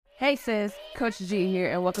Hey sis, Coach G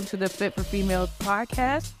here, and welcome to the Fit for Females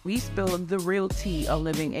podcast. We spill the real tea on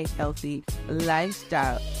living a healthy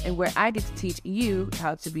lifestyle, and where I get to teach you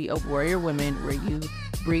how to be a warrior woman where you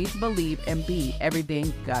breathe, believe, and be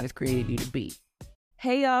everything God has created you to be.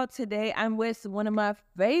 Hey y'all, today I'm with one of my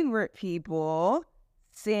favorite people,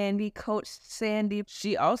 Sandy, Coach Sandy.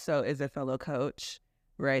 She also is a fellow coach,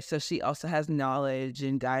 right? So she also has knowledge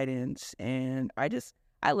and guidance, and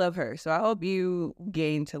I love her, so I hope you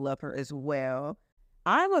gain to love her as well.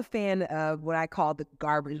 I'm a fan of what I call the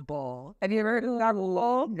garbage bowl. Have you ever heard of the garbage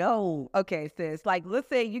bowl? No. Okay, sis. Like, let's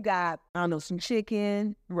say you got, I don't know, some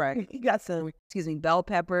chicken, right? You got some, bell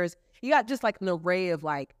peppers. You got just like an array of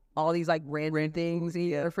like all these like random things in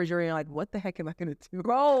your refrigerator. You're like, what the heck am I gonna do?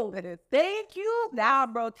 Bro, thank you. Now,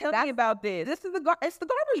 bro, tell me about this. It's the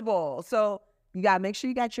garbage bowl. So you gotta make sure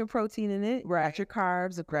you got your protein in it, right? Your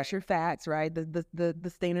carbs, your fats, right? The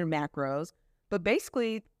standard macros. But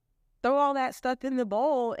basically, throw all that stuff in the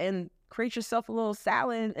bowl and create yourself a little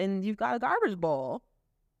salad, and you've got a garbage bowl.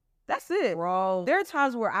 That's it, bro. There are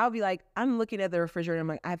times where I'll be like, I'm looking at the refrigerator, I'm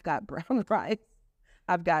like, I've got brown rice,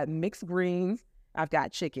 I've got mixed greens, I've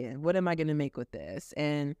got chicken. What am I gonna make with this?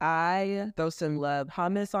 And I throw some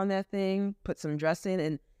hummus on that thing, put some dressing,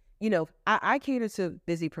 and you know, I cater to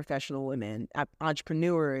busy professional women,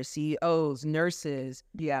 entrepreneurs, CEOs, nurses.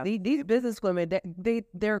 Yeah, these business women,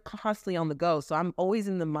 they're constantly on the go. So I'm always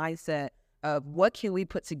in the mindset of what can we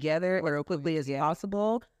put together as quickly as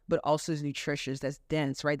possible, but also is nutritious, that's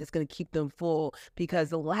dense, right? That's going to keep them full,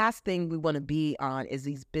 because the last thing we want to be on is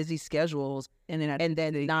these busy schedules and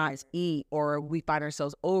then not eat, or we find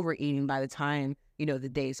ourselves overeating by the time, you know, the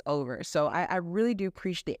day's over. So I really do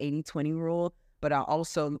preach the 80-20 rule. But I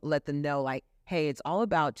also let them know, like, hey, it's all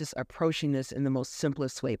about just approaching this in the most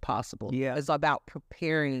simplest way possible. Yeah. It's about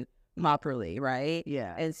preparing properly, right?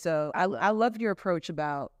 Yeah. And so I love your approach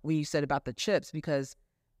about what you said about the chips, because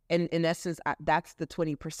in essence, that's the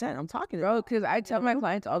 20% I'm talking about. Because I tell my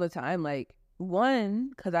clients all the time, like, one,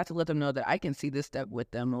 because I have to let them know that I can see this step with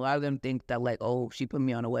them. A lot of them think that, like, oh, she put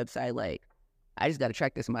me on a website, like, I just got to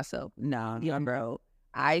track this myself. No, bro.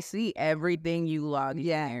 I see everything you log in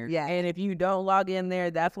there. Yeah. And if you don't log in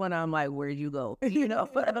there, that's when I'm like, where'd you go? You know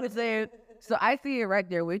what I'm saying? So I see it right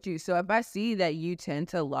there with you. So if I see that you tend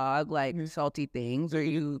to log like salty things, or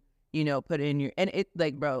you know, put in your, and it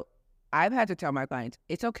like, bro, I've had to tell my clients,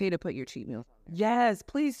 it's okay to put your cheat meals on. Yes,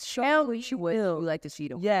 please show me what you like to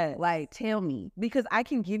cheat on. Yeah, like tell me, because I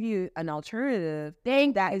can give you an alternative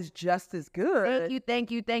thing that is just as good.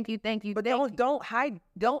 Thank you. But don't hide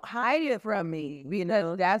it from me. You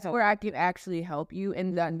know, that's where I can actually help you,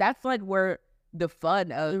 and that's like where the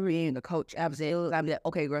fun of being a coach. I'm like,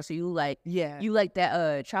 okay, girl, so you like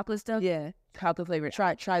that chocolate stuff? Yeah, chocolate flavor.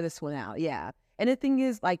 Try this one out. Yeah. And the thing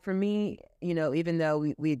is, like, for me, you know, even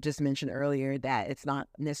though we just mentioned earlier that it's not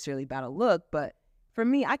necessarily about a look, but for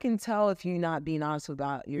me, I can tell if you're not being honest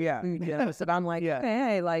about your food. So I'm like,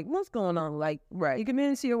 hey, like, what's going on? Like, right. You come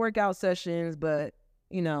into your workout sessions, but,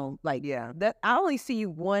 you know, like, that I only see you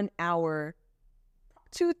 1 hour,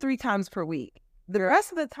 2-3 times per week. The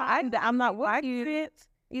rest of the time that I'm not with you,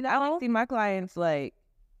 you know, I don't see my clients, like,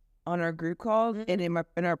 on our group calls and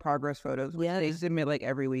in our progress photos. Yeah. They submit like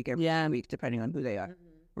every week, depending on who they are.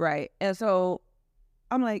 Mm-hmm. Right. And so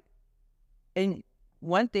I'm like, and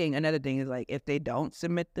another thing is, like, if they don't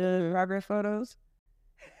submit the progress photos,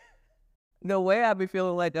 the way I be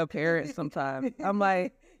feeling like a parent sometimes, I'm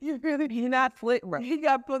like, you're not flick, bro. You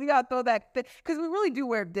got to throw that, because we really do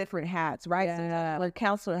wear different hats, right? Yeah. Sometimes like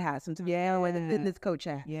counselor hats, sometimes we wear the fitness coach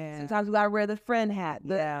hat. Yeah. Sometimes we got to wear the friend hat,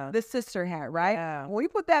 the sister hat, right? Yeah. When we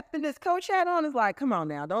put that fitness coach hat on, it's like, come on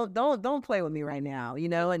now, don't play with me right now, you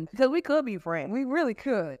know? And because we could be friends, we really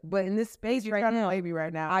could, but in this space right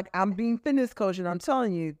now, I'm being fitness coach, and I'm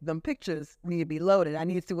telling you, them pictures need to be loaded. I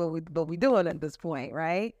need to see what we doing at this point,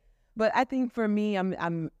 right? But I think for me,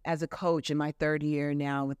 I'm as a coach in my 3rd year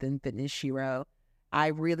now within Fitness Shiro, I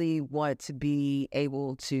really want to be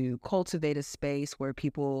able to cultivate a space where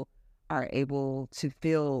people are able to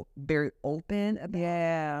feel very open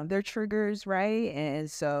about their triggers, right? And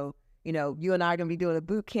so, you know, you and I are going to be doing a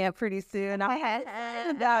boot camp pretty soon. I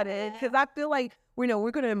had about it, because I feel like,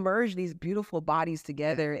 we're going to merge these beautiful bodies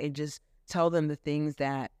together and just tell them the things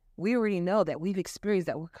that we already know, that we've experienced,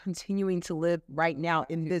 that we're continuing to live right now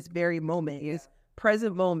in this very moment, this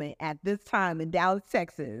present moment at this time in Dallas,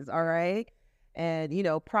 Texas, all right? And, you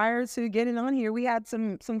know, prior to getting on here, we had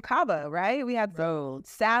some kava, right? We had some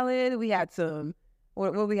salad, we had some,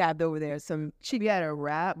 what we had over there? We had a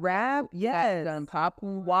wrap, yes, some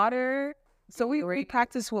popcorn, water. So we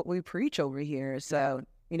practice what we preach over here. So,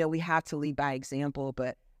 you know, we have to lead by example.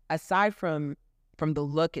 But aside from from the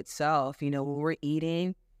look itself, when we're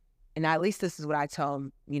eating, and at least this is what I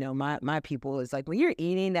tell, my people is like, when you're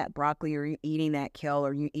eating that broccoli or you're eating that kale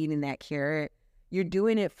or you're eating that carrot, you're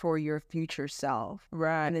doing it for your future self.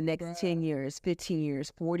 Right. In the next 10 years, 15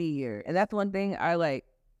 years, 40 years. And that's one thing I like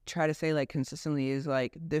try to say like consistently is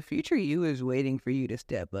like the future you is waiting for you to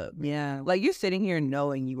step up. Yeah. Like you're sitting here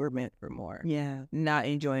knowing you were meant for more. Yeah. Not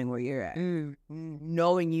enjoying where you're at.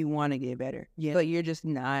 Knowing you want to get better. Yeah. But you're just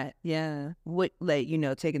not. Yeah.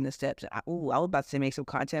 Taking the steps. I was about to make some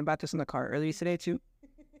content about this in the car earlier today too.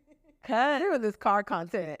 There was this car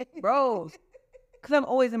content. Bro. Because I'm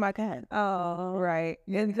always in my car. Oh. Right.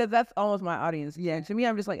 And because that's almost my audience. Yeah. To me,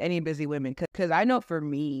 I'm just like any busy women. Because I know for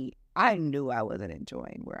me, I knew I wasn't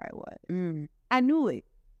enjoying where I was. I knew it.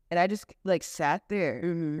 And I just like sat there,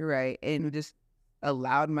 right, and just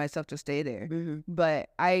allowed myself to stay there.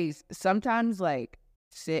 But I sometimes like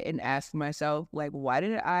sit and ask myself, like, why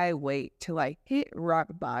did I wait to like hit rock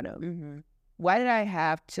bottom? Why did I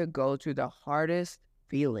have to go through the hardest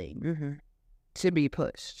feeling to be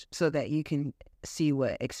pushed so that you can see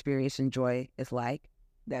what experience and joy is like?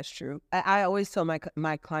 That's true. I always tell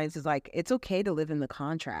my clients is like, it's okay to live in the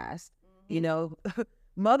contrast.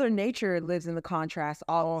 Mother Nature lives in the contrast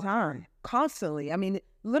all the time, constantly. I mean,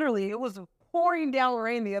 literally, it was pouring down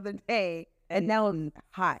rain the other day, and now it's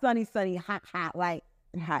hot, sunny, hot, like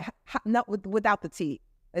hot, not without the tea.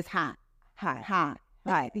 It's hot. Yeah,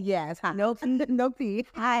 it's hot. No tea.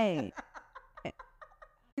 Hi.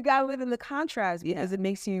 You gotta live in the contrast because it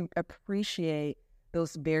makes you appreciate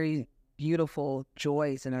those very beautiful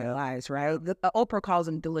joys in our lives, right? Oprah calls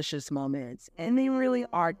them delicious moments, and they really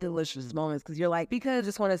are delicious moments because you're like, because I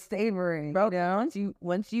just want to savor it, bro.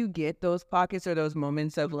 Once you get those pockets or those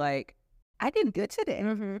moments of like, I did good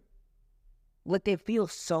today, like they feel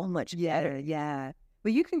so much better. Yeah,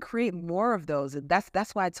 but you can create more of those.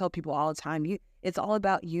 That's why I tell people all the time, it's all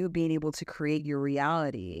about you being able to create your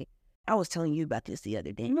reality. I was telling you about this the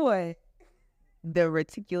other day. What? The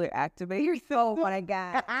reticular activator. You're so what I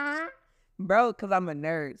got. Bro, because I'm a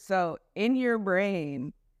nerd. So in your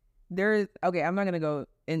brain, I'm not going to go,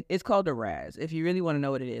 and it's called a RAS. If you really want to know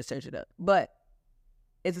what it is, search it up. But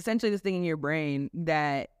it's essentially this thing in your brain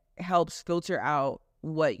that helps filter out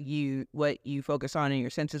what you focus on in your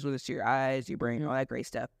senses, whether it's your eyes, your brain, all that great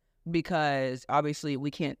stuff. Because obviously we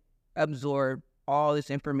can't absorb all this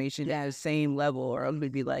information at the same level, or else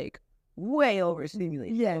we'd be like way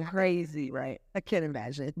overstimulated. Yeah, crazy, right? I can't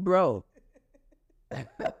imagine. Bro.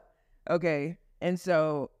 Okay. And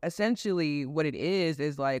so essentially what it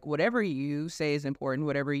is like whatever you say is important,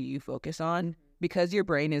 whatever you focus on, because your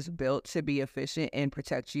brain is built to be efficient and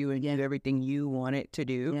protect you and do everything you want it to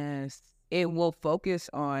do. Yes. It will focus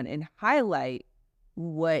on and highlight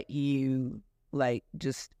what you like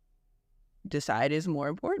just decide is more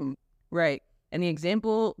important. Right. And the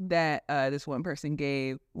example that this one person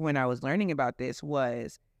gave when I was learning about this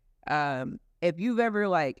was if you've ever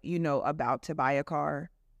about to buy a car,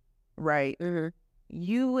 right?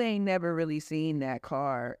 You ain't never really seen that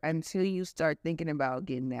car until you start thinking about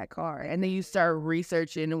getting that car. And then you start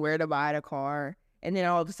researching where to buy the car. And then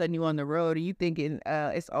all of a sudden you on the road and you thinking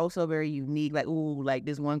it's also very unique. Like, ooh, like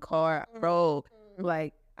this one car, bro.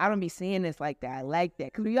 Like, I don't be seeing this like that. I like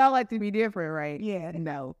that. Because we all like to be different, right? Yeah.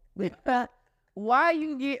 No. Why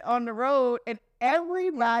you get on the road and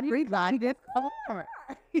everybody gets a car?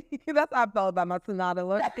 That's how I felt about my Sonata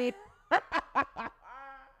look.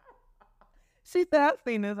 She said, I've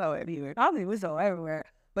seen this all everywhere. I think it was all everywhere.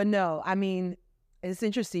 But no, I mean, it's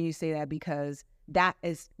interesting you say that because that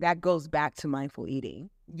goes back to mindful eating.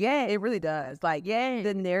 Yeah, it really does. Like, yeah,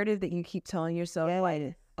 the narrative that you keep telling yourself,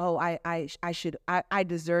 like, oh, I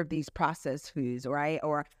deserve these processed foods, right?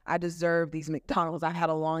 Or I deserve these McDonald's. I had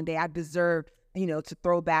a long day. I deserve, to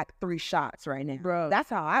throw back 3 shots right now. Bro, that's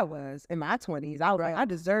how I was in my 20s. I was like, I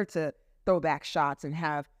deserve to throw back shots and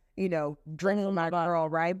have, drinking with my girl,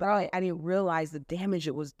 right? But I didn't realize the damage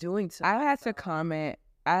it was doing to me. I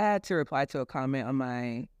had to reply to a comment on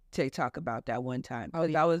my TikTok about that one time.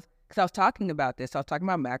 Because I was talking about this. I was talking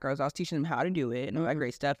about macros. I was teaching them how to do it and all that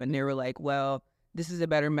great stuff. And they were like, well, this is a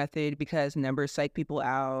better method because numbers psych people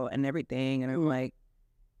out and everything. And I'm like,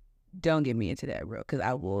 don't get me into that, bro, because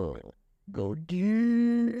I will go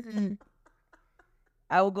deep.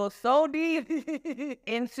 I will go so deep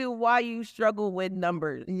into why you struggle with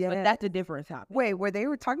numbers. Yeah. But that's a different topic. Wait, where they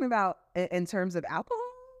were talking about in terms of alcohol?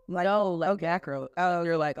 Like, macro. Oh,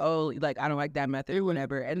 you're like, oh, like, I don't like that method or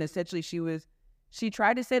whatever. And essentially she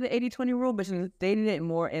tried to say the 80-20 rule, but she stated it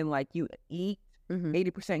more in like you eat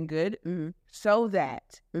 80% good so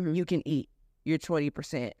that you can eat your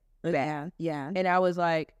 20% bad. Yeah. And I was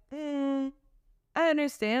like, I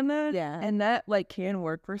understand that. Yeah. And that like can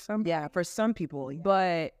work for some. Yeah, for some people. Yeah.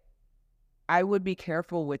 But I would be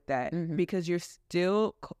careful with that because you're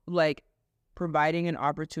still like providing an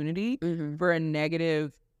opportunity for a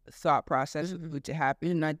negative thought process to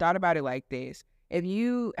happen. And I thought about it like this. If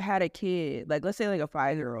you had a kid, like let's say like a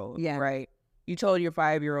 5-year-old, right? You told your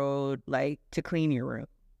 5-year-old like to clean your room.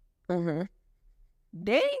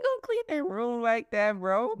 They ain't gonna clean their room like that,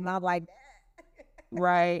 bro. Not like that.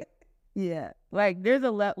 Right. Yeah. Like there's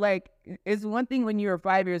like it's one thing when you were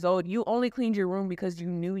 5 years old, you only cleaned your room because you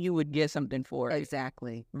knew you would get something for it.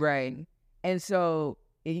 Exactly. Right. And so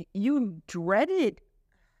you dreaded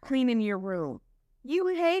cleaning your room. You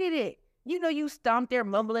hated it. You know, you stomped there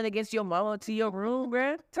mumbling against your mama to your room,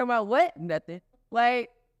 bruh. Talking about what? Nothing. Like,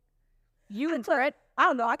 you dread. I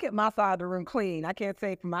don't know. I kept my side of the room clean. I can't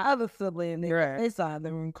say for my other sibling, their side of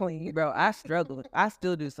the room clean. Bro, I struggle. I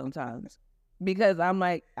still do sometimes. Because I'm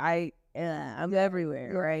like, I'm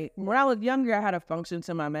everywhere, right? When I was younger, I had a function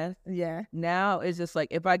to my mess. Yeah. Now it's just like,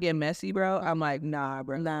 if I get messy, bro, I'm like, nah,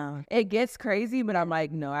 bro. Nah. It gets crazy, but I'm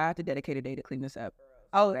like, no, I have to dedicate a day to clean this up.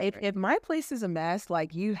 Oh, if my place is a mess,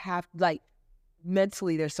 like you have, like,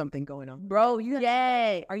 mentally there's something going on. Bro,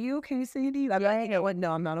 Are you okay, Sandy? I'm like,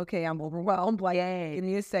 no, I'm not okay. I'm overwhelmed. Like, give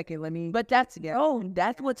me a second. Let me. But that's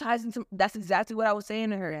what ties into, that's exactly what I was saying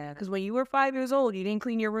to her. Because when you were 5 years old, you didn't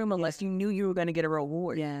clean your room unless you knew you were going to get a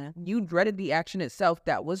reward. Yeah. You dreaded the action itself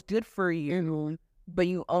that was good for you, but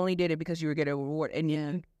you only did it because you were getting a reward.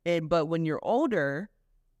 But when you're older,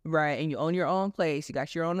 right, and you own your own place, you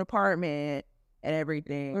got your own apartment, and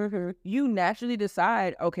everything, you naturally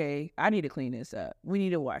decide, okay, I need to clean this up. We need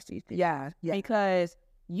to wash these things. Yeah. Because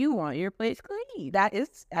you want your place clean. That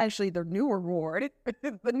is actually the new reward.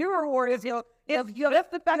 The new reward is, if that's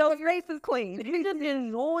the fact that your place is clean. You just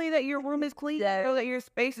enjoy that your room is clean, that your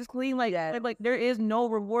space is clean. Like there is no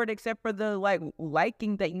reward except for the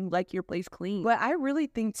liking that you like your place clean. But I really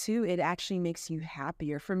think too, it actually makes you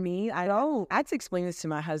happier. For me, I had to explain this to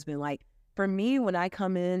my husband. Like, for me, when I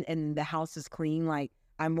come in and the house is clean, like,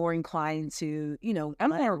 I'm more inclined to, I'm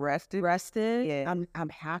more rested. Yeah. I'm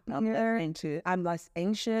happier. I'm less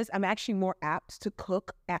anxious. I'm actually more apt to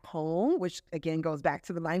cook at home, which again goes back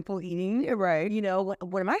to the mindful eating. Yeah, right.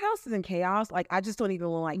 When my house is in chaos, like, I just don't even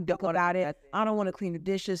want to about it. I don't want to clean the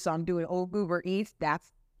dishes, so I'm doing Uber Eats.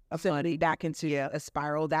 That's essentially back into a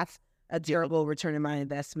spiral. That's a durable return on my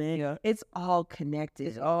investment. Yeah. It's all connected.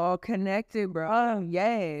 It's all connected, bro. Oh,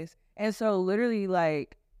 yes. And so literally,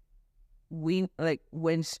 like, when I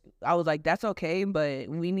was like, that's okay, but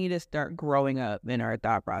we need to start growing up in our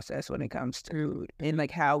thought process when it comes to food and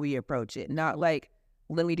like how we approach it. Not like,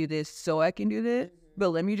 let me do this so I can do this, but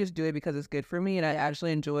let me just do it because it's good for me and I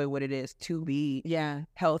actually enjoy what it is to be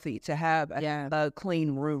healthy, to have a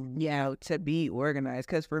clean room, to be organized.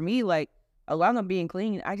 Because for me, like, along with being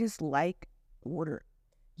clean, I just like order.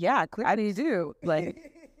 Yeah, clearly I do. Like,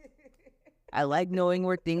 I like knowing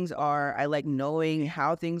where things are. I like knowing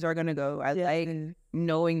how things are going to go. I like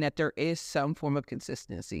knowing that there is some form of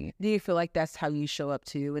consistency. Do you feel like that's how you show up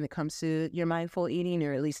too when it comes to your mindful eating,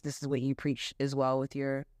 or at least this is what you preach as well with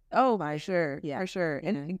your... Oh, for sure. Yeah, for sure.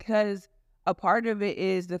 And because a part of it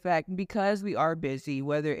is the fact, because we are busy,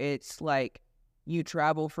 whether it's like you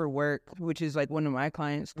travel for work, which is like one of my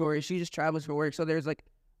clients' stories. She just travels for work. So there's like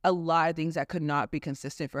a lot of things that could not be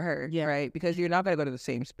consistent for her, right? Because you're not going to go to the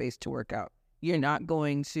same space to work out. You're not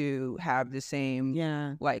going to have the same,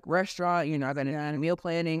 like, restaurant. You're not going to have meal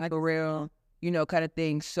planning for real, kind of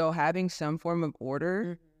thing. So having some form of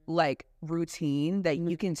order, like, routine that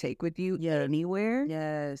you can take with you anywhere.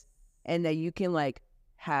 Yes. And that you can, like,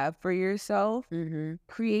 have for yourself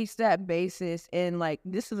creates that basis. And, like,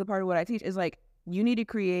 this is a part of what I teach is, like, you need to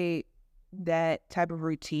create that type of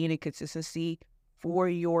routine and consistency for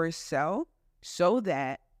yourself so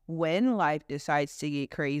that when life decides to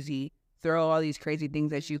get crazy, throw all these crazy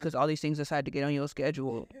things at you because all these things decide to get on your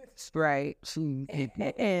schedule, right?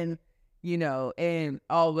 And and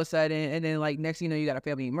all of a sudden, and then like next thing you know, you got a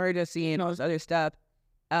family emergency and all this other stuff.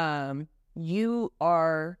 You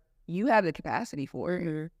have the capacity for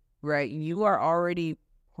it, right? You are already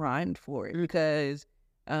primed for it because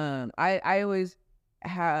I always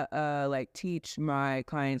teach my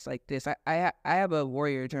clients like this. I have a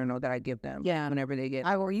warrior journal that I give them whenever they get.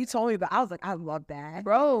 You told me, but I was like, I love that,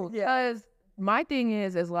 bro. Because my thing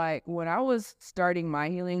is like when I was starting my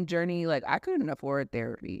healing journey, like I couldn't afford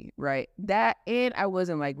therapy, right? That, and I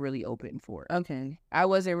wasn't like really open for it. Okay, I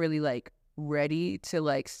wasn't really like ready to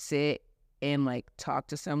like sit and like talk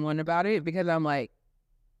to someone about it because I'm like,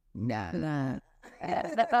 nah.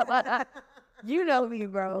 You know me,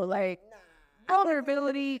 bro. Like,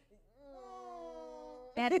 vulnerability.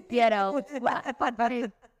 That's ghetto.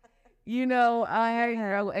 You know,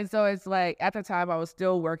 and so it's like at the time I was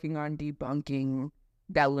still working on debunking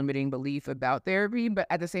that limiting belief about therapy, but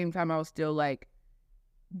at the same time I was still like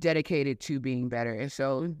dedicated to being better. And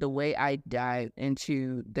so the way I dived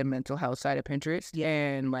into the mental health side of Pinterest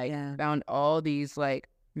and like found all these like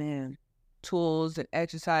tools and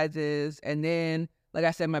exercises, and then like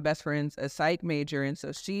I said, my best friend's a psych major, and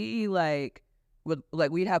so she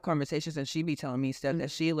we'd have conversations and she'd be telling me stuff that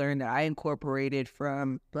she learned that I incorporated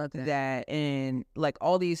from that, and like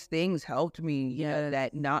all these things helped me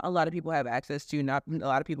that not a lot of people have access to, not a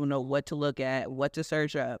lot of people know what to look at, what to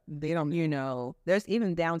search up. They don't, you know, there's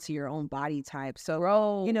even down to your own body type.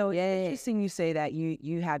 So you know, it's interesting you say that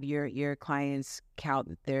you have your clients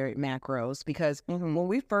count their macros, because when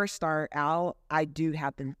we first start out, I do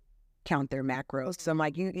have them count their macros. So I'm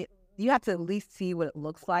like, you have to at least see what it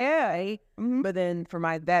looks like. Right? But then for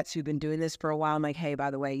my vets who've been doing this for a while, I'm like, hey, by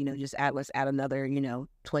the way, you know, let's add another,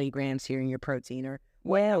 20 grams here in your protein, or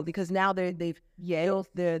because now they've built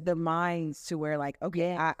the minds to where like,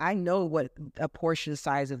 okay, I know what a portion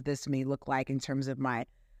size of this may look like in terms of my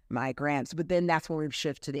grams. But then that's when we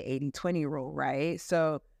shift to the 80-20 rule, right?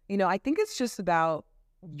 So, I think it's just about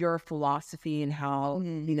your philosophy and how,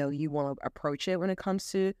 you want to approach it when it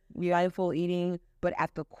comes to mindful eating. But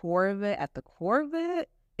at the core of it,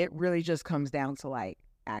 it really just comes down to like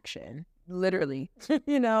action. Literally,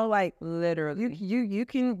 literally. You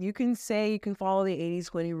can say you can follow the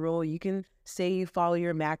 80-20 rule. You can say you follow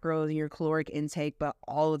your macros and your caloric intake, but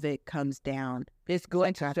all of it comes down. It's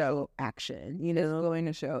going to show action, It's going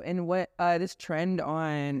to show. And what this trend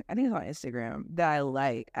on, I think it's on Instagram that I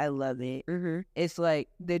like. I love it. It's like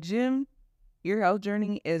the gym, your health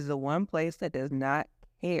journey is the one place that does not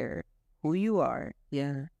care who you are,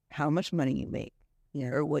 how much money you make,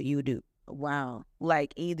 or what you do. Wow.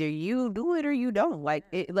 Like either you do it or you don't. Like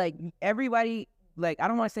it, like everybody, like I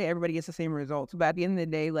don't want to say everybody gets the same results, but at the end of the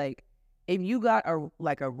day, like if you got a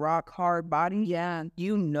rock hard body,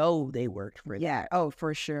 they worked for that. Yeah. Oh,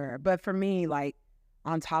 for sure. But for me, like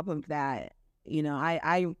on top of that,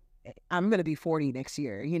 I'm gonna be 40 next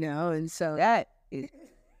year, and so that is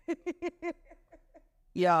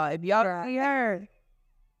if y'all are here.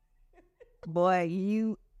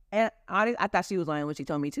 Boy, and I thought she was lying when she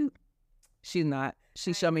told me too. She's not.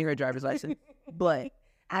 She showed me her driver's license. But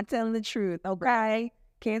I'm telling the truth. Okay.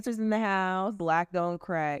 Cancer's in the house. Black don't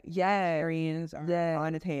crack. Yeah. Arians are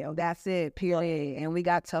on the tail. That's it. Period. And we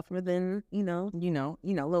got tougher than,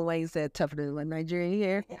 Lil Wayne said tougher than like Nigeria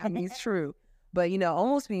here. I mean, it's true. But,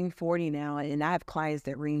 almost being 40 now, and I have clients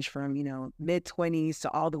that range from, mid-20s to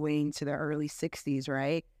all the way into the early 60s,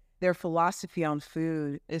 right? Their philosophy on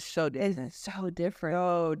food is so different. It's so different.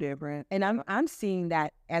 So different. And I'm seeing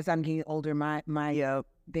that as I'm getting older, my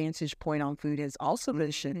vantage point on food has also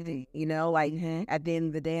been shifting. At the end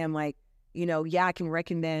of the day, I'm like, I can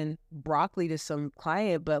recommend broccoli to some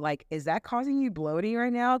client, but like, is that causing you bloating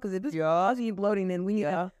right now? Because if it's causing you bloating, then we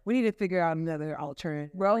need to figure out another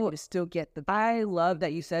alternative, bro, to still get the. I love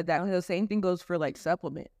that you said that. The same thing goes for like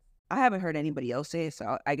supplement. I haven't heard anybody else say it,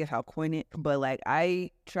 so I guess I'll coin it. But like, I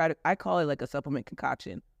call it like a supplement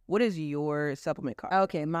concoction. What is your supplement concoction?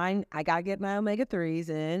 Okay, mine, I gotta get my omega-3s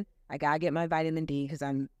in. I gotta get my vitamin D because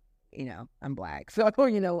I'm Black. So,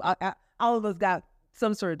 all of us got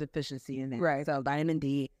some sort of deficiency in that. Right. So vitamin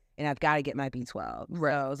D, and I've got to get my B12.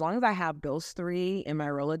 Right. So as long as I have those three in my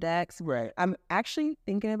Rolodex, right. I'm actually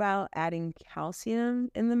thinking about adding calcium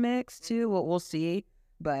in the mix too. We'll see.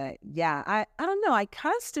 But yeah, I don't know. I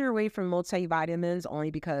kind of steer away from multivitamins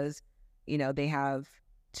only because, they have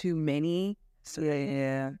too many. So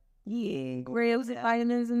grams of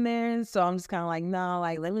vitamins in there. And so I'm just kind of like, no,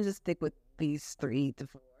 like let me just stick with these 3 to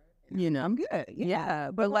 4. I'm good.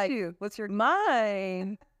 Yeah. But like, what's your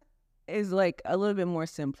mine is like a little bit more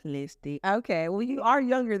simplistic. Okay. Well, you are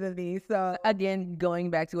younger than me. So again,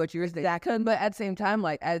 going back to what you were saying, but at the same time,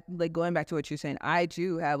 like going back to what you're saying, I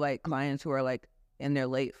do have like clients who are like in their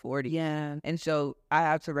late 40s. Yeah. And so I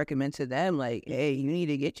have to recommend to them, like, hey, you need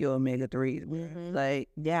to get your omega-3s. Mm-hmm. Like,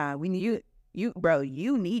 yeah, we need you, bro,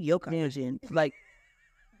 you need your collagen. Like,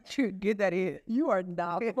 get that in. You are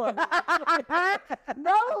not fun.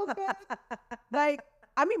 No. Like,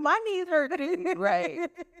 I mean, my knees hurt too. Right.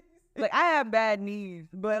 Like, I have bad knees,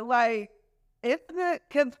 but like,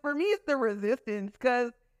 because for me, it's the resistance,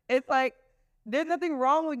 because it's like, there's nothing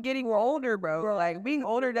wrong with getting older, bro. Like, being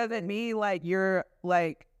older doesn't mean like you're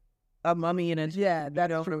like a mummy in a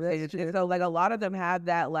so like a lot of them have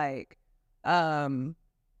that like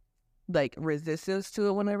like resistance to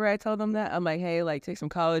it whenever I tell them that. I'm like, hey, like take some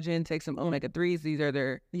collagen, take some omega-3s. These are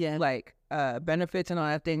their like benefits and all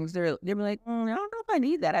that things. They're like, I don't know if I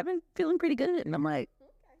need that. I've been feeling pretty good. And I'm like,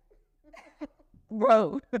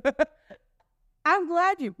 bro, I'm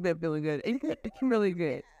glad you've been feeling good. It's really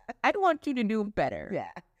good. I want you to do better.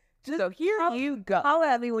 Yeah. So here you go. Holler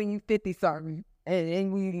at me when you 50 something,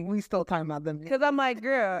 and we still talking about them. Because I'm like,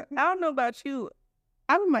 girl, I don't know about you.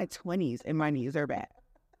 I'm in my 20s and my knees are bad.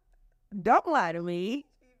 Don't lie to me.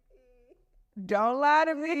 Don't lie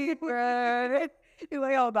to me, bro. You're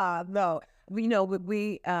like, oh, no. You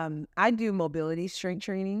know, I do mobility strength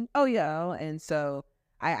training. Oh, yeah. And so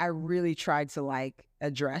I really tried to like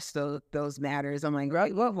address those matters. I'm like, bro,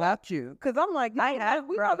 what about you? Because I'm like,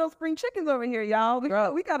 we got those spring chickens over here, y'all. We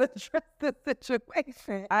got to address this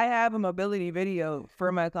situation. I have a mobility video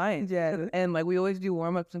for my clients. Yeah. And like we always do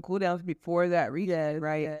warm-ups and cool-downs before that read,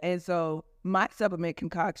 right? Yeah. And so my supplement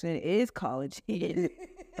concoction is collagen.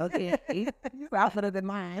 Okay. You're better than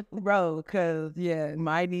mine. Bro, because,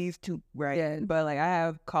 my knees too, right? Yeah. But like I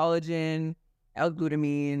have collagen,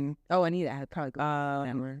 L-glutamine. Oh, I need that. Probably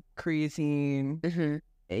creatine. Mm-hmm.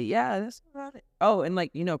 Yeah, that's about it. Oh, and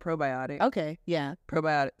like, probiotics. Okay, yeah.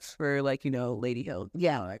 Probiotics for like, lady health.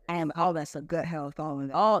 Yeah, and all that's a good health, all of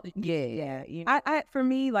that. Oh, yeah. I for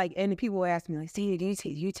me, like, and people ask me, like, see, do you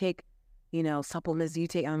take, supplements? Do you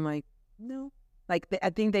take? I'm like, no. Like,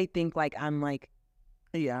 I think they think like I'm like,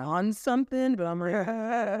 on something, but I'm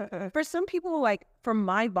like, for some people, like, for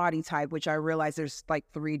my body type, which I realize there's like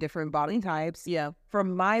 3 different body types. Yeah. For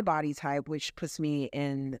my body type, which puts me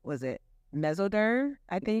in, was it mesoderm?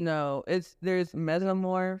 I think. No, there's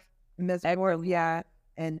mesomorph, yeah,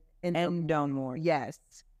 and endomorph. Yes,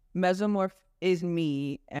 mesomorph is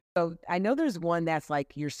me. So I know there's one that's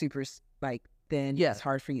like you're super like thin. Yeah, it's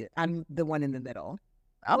hard for you. I'm the one in the middle.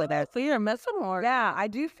 Oh, so you're a mesomorph. Yeah, I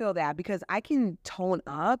do feel that because I can tone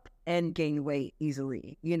up and gain weight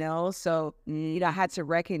easily, So, I had to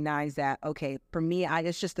recognize that, okay, for me,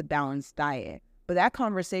 it's just a balanced diet. But that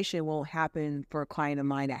conversation won't happen for a client of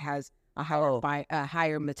mine that has a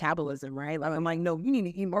higher metabolism, right? Like, I'm like, no, you need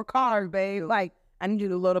to eat more carbs, babe. Like, I need you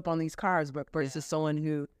to load up on these carbs, but versus someone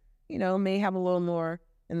who, may have a little more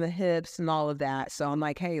in the hips and all of that. So I'm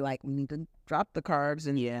like, hey, like, we need to drop the carbs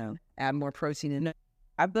and add more protein in it.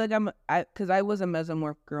 I feel like because I was a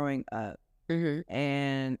mesomorph growing up,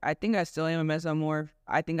 and I think I still am a mesomorph.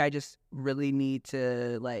 I think I just really need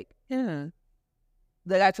to like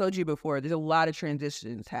I told you before, there's a lot of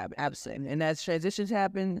transitions happen. Absolutely. And as transitions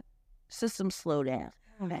happen, systems slow down.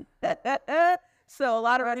 So a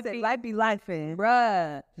lot of routines, life be life in.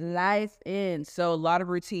 Bruh, life in. So a lot of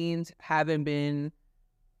routines haven't been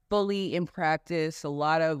fully in practice. A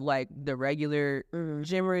lot of like the regular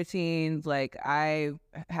gym routines, like I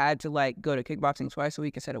had to like go to kickboxing twice a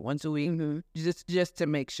week instead of once a week, just to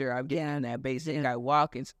make sure I'm getting that basic. I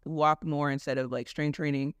walk more instead of like strength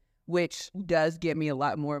training, which does get me a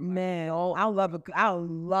lot more. Man, I love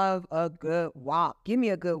a good walk. Give me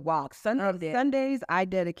a good walk. Sundays I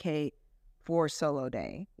dedicate for solo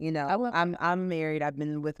day. I'm married. I've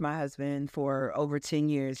been with my husband for over 10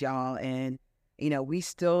 years, y'all, and we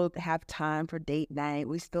still have time for date night.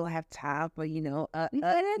 We still have time for,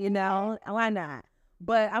 why not?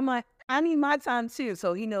 But I'm like, I need my time too.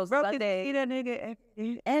 So he knows Sunday. See that nigga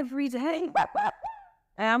every day.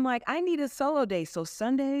 And I'm like, I need a solo day. So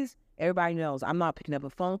Sundays, everybody knows I'm not picking up a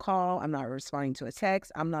phone call. I'm not responding to a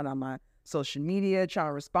text. I'm not on my social media trying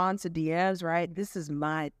to respond to DMs, right? This is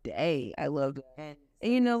my day. I love it.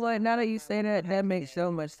 And you know what? Now that you say that, that makes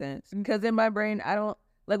so much sense. Because in my brain, I don't,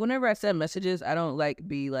 like, whenever I send messages, I don't, like,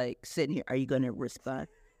 be, like, sitting here, are you going to respond?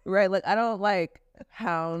 Right? Like, I don't, like,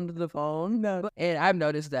 hound the phone. No. And I've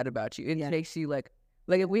noticed that about you. It takes you, like,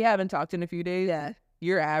 if we haven't talked in a few days,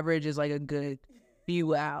 your average is, like, a good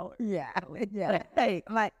few hours. Yeah. Hey,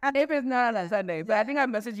 like, if it's not on a Sunday, but I think I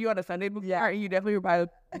messaged you on a Sunday before, and you definitely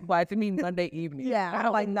replied to me Monday evening. Yeah.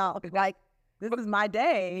 I'm like, no, like, this is my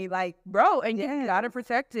day. Like, bro, and you gotta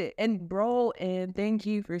protect it. And, bro, and thank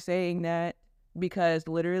you for saying that. Because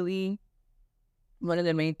literally, one of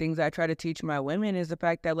the main things I try to teach my women is the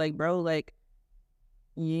fact that, like, bro, like,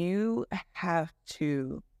 you have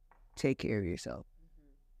to take care of yourself.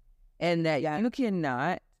 And that you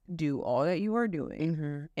cannot do all that you are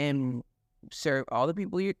doing and serve all the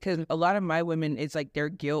people because a lot of my women, it's like their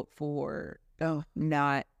guilt for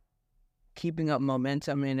not keeping up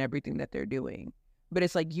momentum in everything that they're doing. But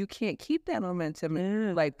it's like, you can't keep that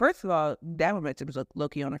momentum. Like, first of all, that momentum is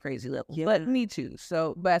low-key on a crazy level. But me too.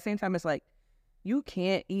 So, but at the same time, it's like, you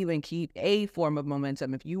can't even keep a form of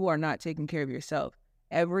momentum if you are not taking care of yourself.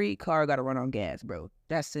 every car got to run on gas, bro.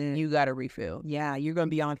 That's it. You got to refill. Yeah, you're gonna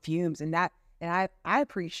be on fumes, and I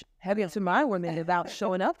preach heavy to my women about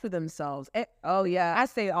showing up for themselves. Oh yeah, I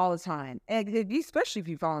say it all the time, and especially if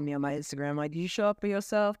you follow me on my Instagram. Like, do you show up for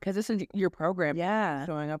yourself? because this is your program. Yeah,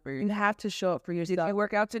 Showing up for you yourself. have to show up for yourself. Did you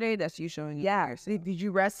work out today? That's you showing up. Yeah. Did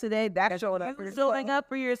you rest today? That's showing up for yourself. Showing up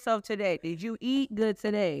for yourself today. Did you eat good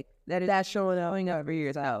today? That's showing up for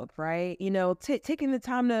yourself. right? You know, taking the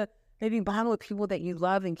time to maybe bond with people that you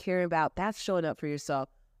love and care about. That's showing up for yourself.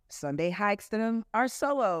 Sunday hikes to them are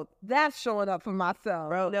solo. That's showing up for myself.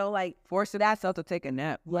 Bro, You know, like, forcing myself to take a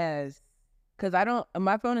nap. yes. Because I don't,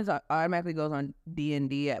 my phone is automatically goes on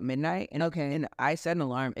D&D at midnight. And Okay. and I set an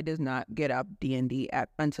alarm. It does not get up D&D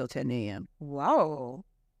until 10 a.m. Whoa.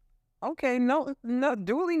 Okay, no,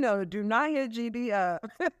 duly noted. Do not hit GB up.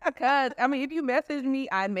 Because, I mean, if you message me,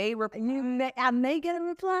 I may I may get a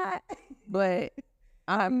reply. but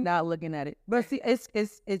I'm not looking at it. But see,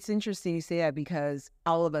 it's interesting you say that, because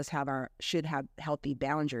all of us should have healthy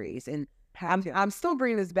boundaries, and I'm still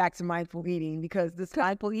bringing this back to mindful eating, because this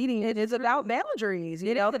mindful eating, it is about boundaries.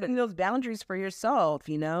 You know, setting those boundaries for yourself.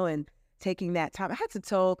 You know, and taking that time. I had to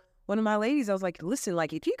tell one of my ladies, I was like, listen,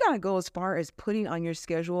 like, if you gotta go as far as putting on your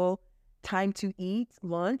schedule time to eat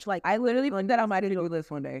lunch, like, I literally put that on my to-do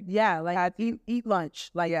list one day. yeah, like, eat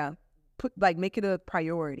lunch, like, Yeah. make it a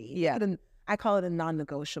priority. Yeah. I call it a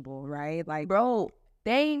non-negotiable, right? Like, Bro,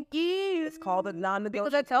 thank you. it's called a non-negotiable.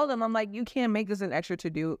 Because I tell them, I'm like, you can't make this an extra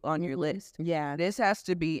to-do on your list. Yeah. This has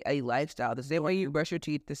to be a lifestyle. The same way you brush your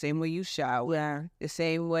teeth, the same way you shower, Yeah. the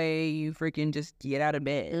same way you freaking just get out of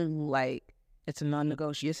bed. Like, It's a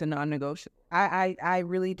non-negotiable. it's a non-negotiable. I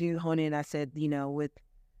really do hone in. I said, you know, with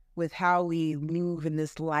how we move in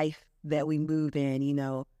this life that we move in, you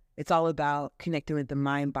know, it's all about connecting with the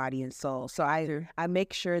mind, body, and soul. So I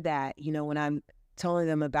make sure that, you know, when I'm telling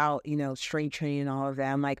them about, you know, strength training and all of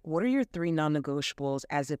that, I'm like, what are your 3 non-negotiables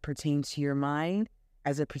as it pertains to your mind,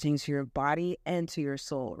 as it pertains to your body, and to your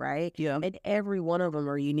soul, right? Yeah. And every one of them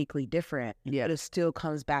are uniquely different. Yeah. But it still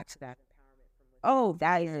comes back to that empowerment. Oh,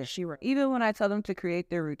 That is she. even when I tell them to create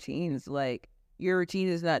their routines, like, your routine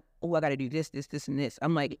is not, oh, I got to do this, this, this, and this.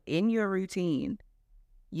 I'm like, in your routine,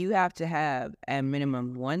 you have to have at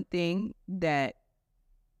minimum one thing that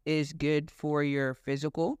is good for your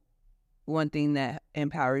physical, one thing that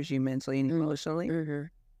empowers you mentally and emotionally,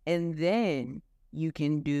 and then you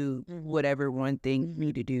can do whatever one thing you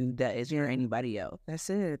need to do that is for anybody else. That's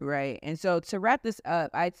it. Right. And so to wrap this up,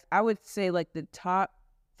 I would say, like, the top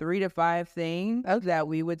 3 to 5 things that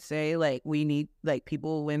we would say, like, we need, like,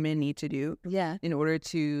 women need to do Yeah. in order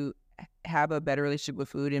to have a better relationship with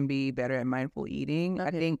food and be better at mindful eating. I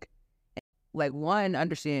think, like, one,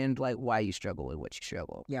 understand, like, why you struggle with what you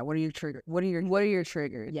struggle. Yeah. What are your triggers? What are your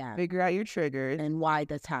triggers? Yeah. Figure out your triggers and why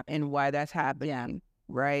that's happening? and why that's happening. Yeah.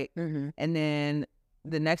 Right. And then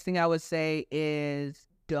the next thing I would say is,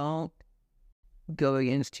 don't go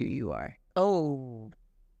against who you are. Oh,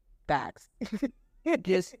 facts.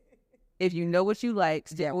 Just, if you know what you like,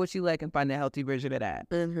 stick with what you like and find a healthy version of that.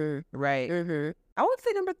 Right. I would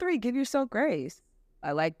say number 3, give yourself grace.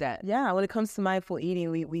 I like that. Yeah, when it comes to mindful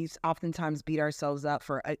eating, we oftentimes beat ourselves up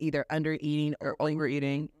for either under eating or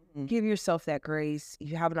Overeating. Give yourself that grace.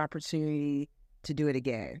 You have an opportunity to do it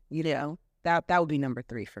again. You know, that would be number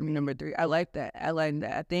 3 for me. Number 3. I like that.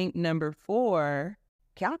 I think number 4.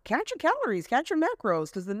 Count your calories, count your macros,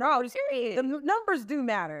 because the numbers do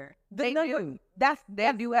matter. They do. The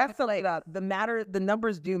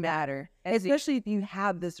numbers do matter, especially if you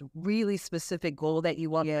have this really specific goal that you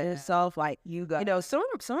want for yourself. Like, you know, some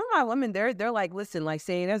of my women, they're like, listen, like,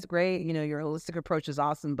 saying that's great, you know, your holistic approach is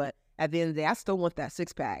awesome, but at the end of the day, I still want that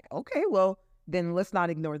 6-pack. Okay, well, then let's not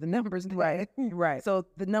ignore the numbers. Right. So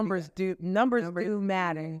the numbers do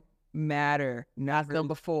matter. Not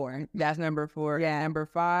number 4. That's number 4. Yeah. Number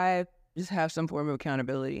 5, just have some form of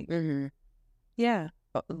accountability. Yeah.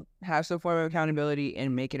 Have some form of accountability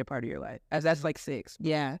and make it a part of your life. As that's like 6.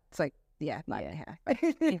 Yeah. It's like,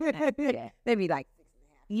 5.5. Yeah. Maybe like 6.5.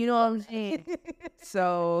 You know what I'm saying?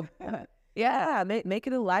 So, yeah, make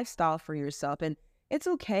it a lifestyle for yourself. And it's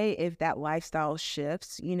okay if that lifestyle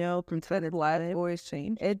shifts, you know, from time to time. always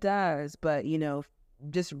change. It does. But, you know,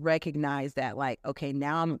 just recognize that, like, okay,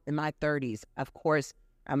 now I'm in my 30s. Of course,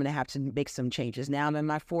 I'm going to have to make some changes. Now I'm in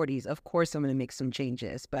my 40s. Of course, I'm going to make some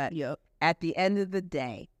changes. But at the end of the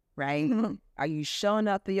day, right, are you showing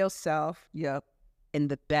up for yourself in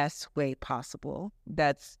the best way possible?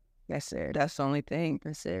 That's it. That's the only thing.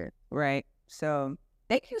 That's it. Right. So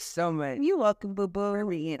thank you so much. You're welcome,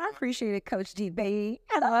 boo-boo. I appreciate it, Coach D, baby.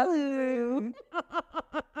 I love you.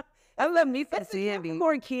 I love me some Sandy.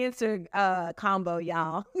 More cancer combo,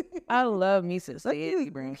 y'all. I love me some Sandy,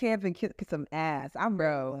 bro. Camp and kick some ass. I'm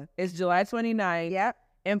Bro, it's July 29th. Yep.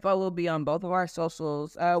 Info will be on both of our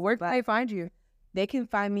socials. Where can they find you? They can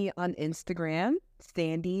find me on Instagram,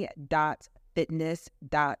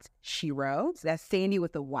 sandy.fitness.shiro. So that's Sandy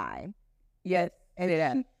with a Y. Yes.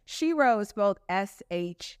 And Shiro is spelled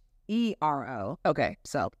Shero. Okay.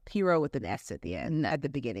 So hero with an S at the end, at the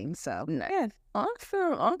beginning. So Yes.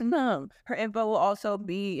 Awesome. Her info will also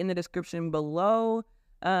be in the description below.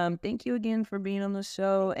 Thank you again for being on the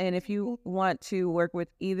show. And if you want to work with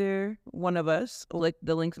either one of us, click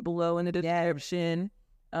the links below in the description.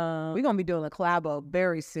 we're gonna be doing a collabo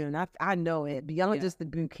very soon. I know it. Beyond just the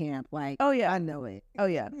boot camp. Like, oh yeah, I know it. Oh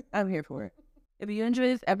yeah, I'm here for it. If you enjoyed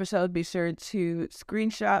this episode, be sure to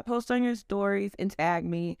screenshot, post on your stories, and tag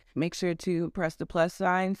me. Make sure to press the plus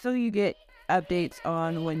sign so you get updates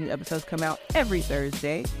on when new episodes come out every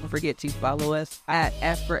Thursday. Don't forget to follow us at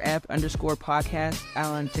F4F_podcast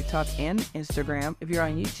on TikTok and Instagram. If you're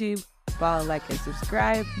on YouTube, follow, like, and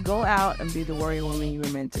subscribe. Go out and be the warrior woman you were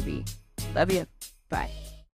meant to be. Love you. Bye.